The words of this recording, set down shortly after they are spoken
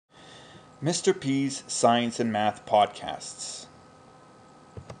Mr. P's Science and Math Podcasts.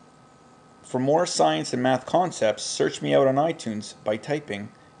 For more science and math concepts, search me out on iTunes by typing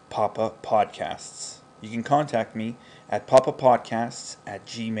Papa Podcasts. You can contact me at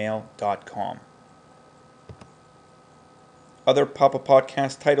papapodcasts@gmail.com. Other Papa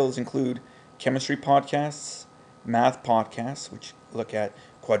Podcast titles include chemistry podcasts, math podcasts, which look at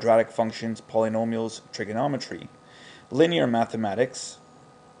quadratic functions, polynomials, trigonometry, linear mathematics,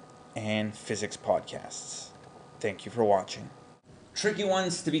 and physics podcasts. Thank you for watching. Tricky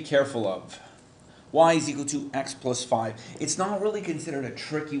ones to be careful of. Y is equal to x plus 5. It's not really considered a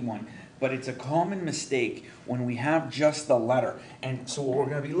tricky one, but it's a common mistake when we have just the letter. And so what we're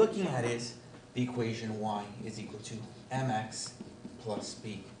going to be looking at is the equation y is equal to mx plus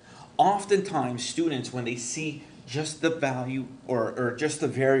b. Oftentimes, students, when they see just the value or just the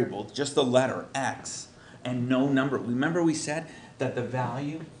variable, just the letter x, and no number, remember we said that the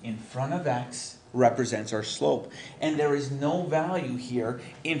value in front of x represents our slope, and there is no value here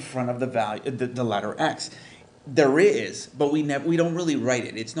in front of the letter x. There is, but we don't really write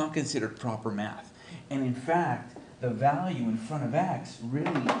it. It's not considered proper math. And in fact, the value in front of x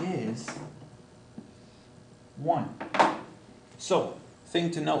really is 1. So,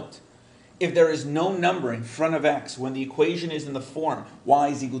 thing to note, if there is no number in front of x when the equation is in the form y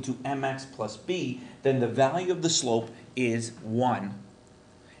is equal to mx plus b, then the value of the slope is 1.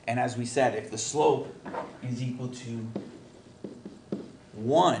 And as we said, if the slope is equal to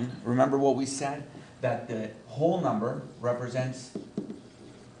 1, remember what we said? That the whole number represents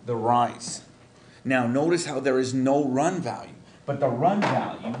the rise. Now notice how there is no run value, but the run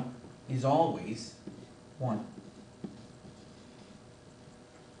value is always 1.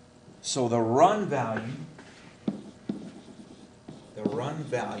 So the run value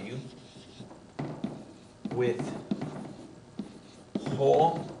with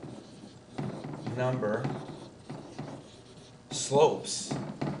whole number slopes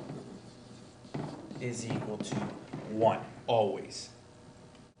is equal to 1, always.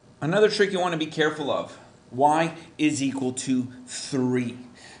 Another trick you want to be careful of, y is equal to 3.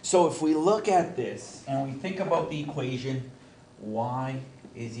 So if we look at this and we think about the equation y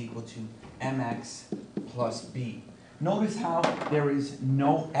is equal to mx plus b. Notice how there is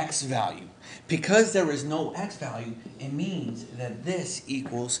no x value. Because there is no x value, it means that this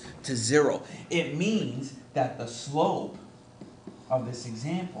equals to 0. It means that the slope of this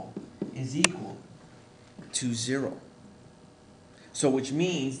example is equal to 0. So which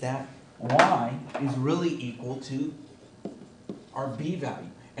means that y is really equal to our b value.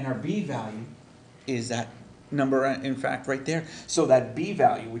 And our b value is that number, in fact, right there. So that b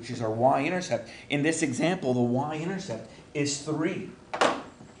value, which is our y-intercept, in this example, the y-intercept is 3.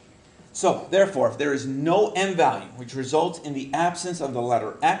 So, therefore, if there is no m value, which results in the absence of the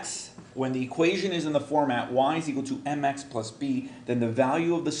letter x, when the equation is in the format y is equal to mx plus b, then the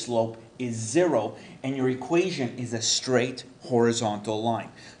value of the slope is 0, and your equation is a straight horizontal line.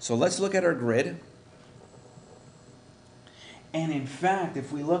 So let's look at our grid. And in fact,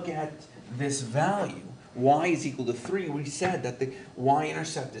 if we look at this value, y is equal to 3, we said that the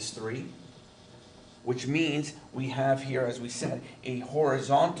y-intercept is 3, which means we have here, as we said, a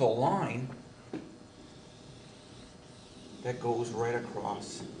horizontal line that goes right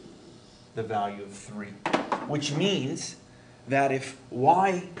across the value of 3, which means that if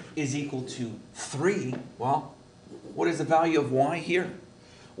y is equal to 3, well, what is the value of y here?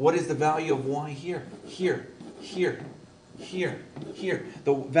 What is the value of y here? Here, here, here, here.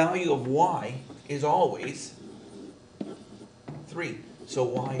 The value of y is always 3. So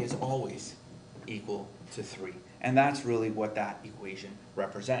y is always equal to 3. And that's really what that equation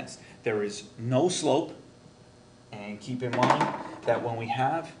represents. There is no slope, and keep in mind that when we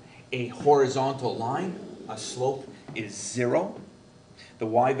have a horizontal line, a slope is 0. The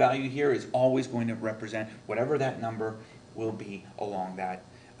y value here is always going to represent whatever that number will be along that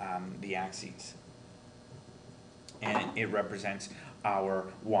the axes. And it represents our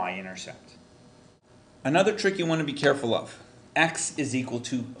y-intercept. Another trick you want to be careful of, x is equal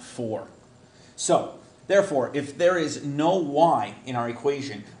to 4. So, therefore, if there is no y in our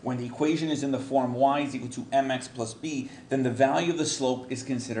equation, when the equation is in the form y is equal to mx plus b, then the value of the slope is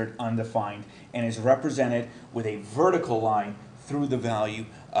considered undefined and is represented with a vertical line through the value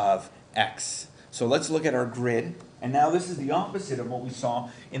of x. So let's look at our grid. And now this is the opposite of what we saw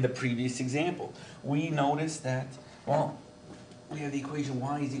in the previous example. We noticed that, well, we have the equation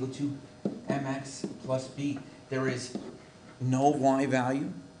y is equal to mx plus b. There is no y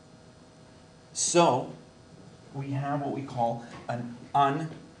value. So we have what we call an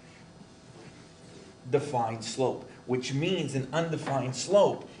undefined slope, which means an undefined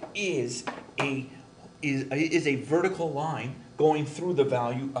slope is a vertical line going through the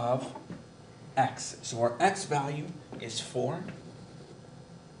value of x. So our x value is 4.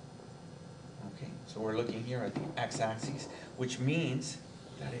 Okay, so we're looking here at the x-axis, which means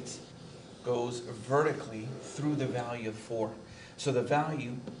that it goes vertically through the value of 4. So the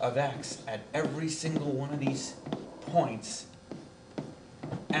value of x at every single one of these points,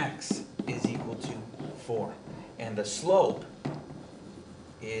 x is equal to 4. And the slope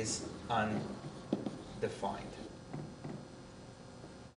is undefined.